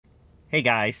Hey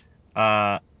guys,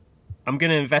 I'm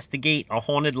gonna investigate a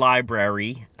haunted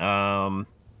library.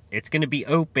 It's gonna be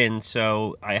open,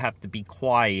 so I have to be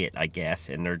quiet, I guess.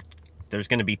 And there's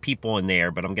gonna be people in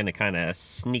there, but I'm gonna kind of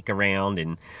sneak around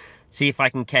and see if I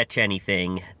can catch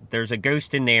anything. There's a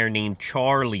ghost in there named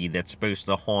Charlie that's supposed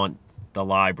to haunt the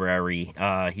library.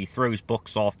 He throws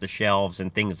books off the shelves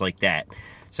and things like that.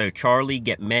 So Charlie,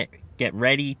 get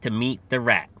ready to meet the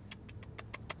rat.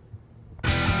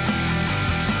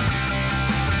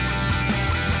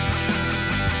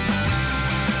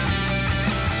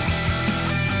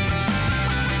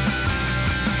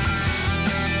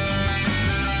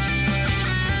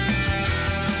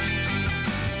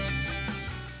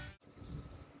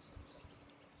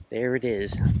 There it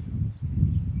is.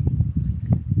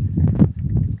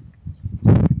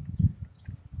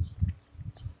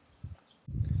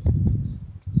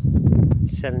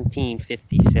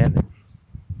 $17.57.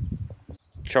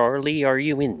 Charlie, are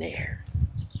you in there?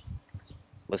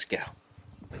 Let's go.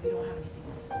 But you don't have anything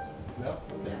in the system. No?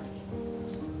 Yeah.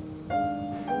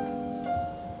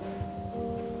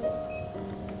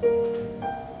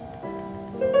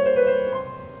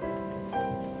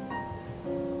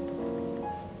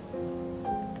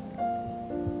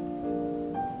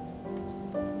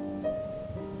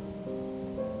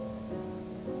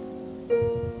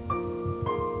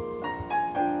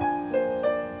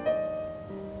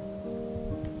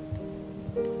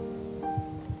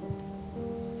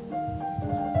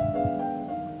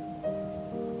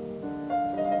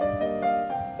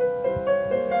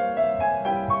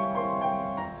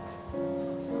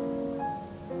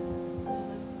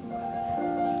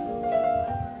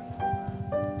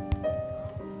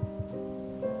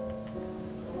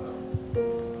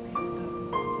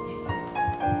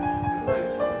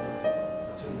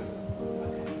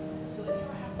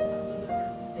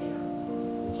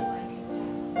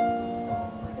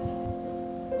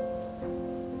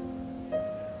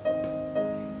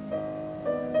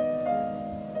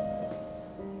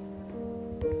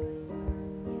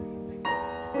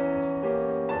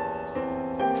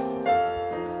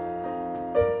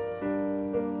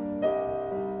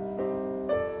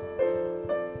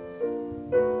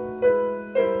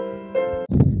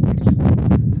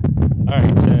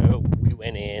 Alright, so we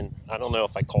went in. I don't know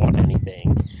if I caught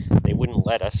anything. They wouldn't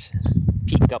let us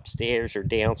peek upstairs or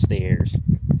downstairs.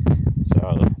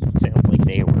 So it sounds like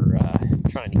they were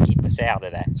trying to keep us out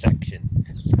of that section.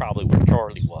 It's probably where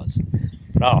Charlie was.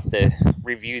 But I'll have to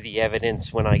review the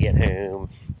evidence when I get home,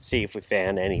 see if we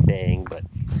found anything. But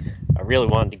I really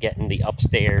wanted to get in the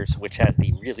upstairs, which has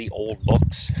the really old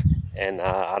books. And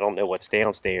I don't know what's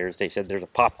downstairs. They said there's a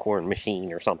popcorn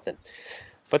machine or something.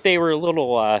 But they were a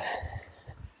little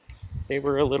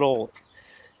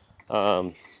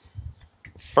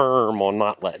firm on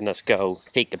not letting us go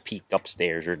take a peek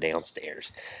upstairs or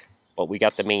downstairs. But we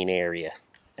got the main area.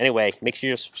 Anyway, make sure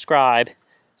you subscribe.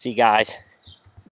 See you guys.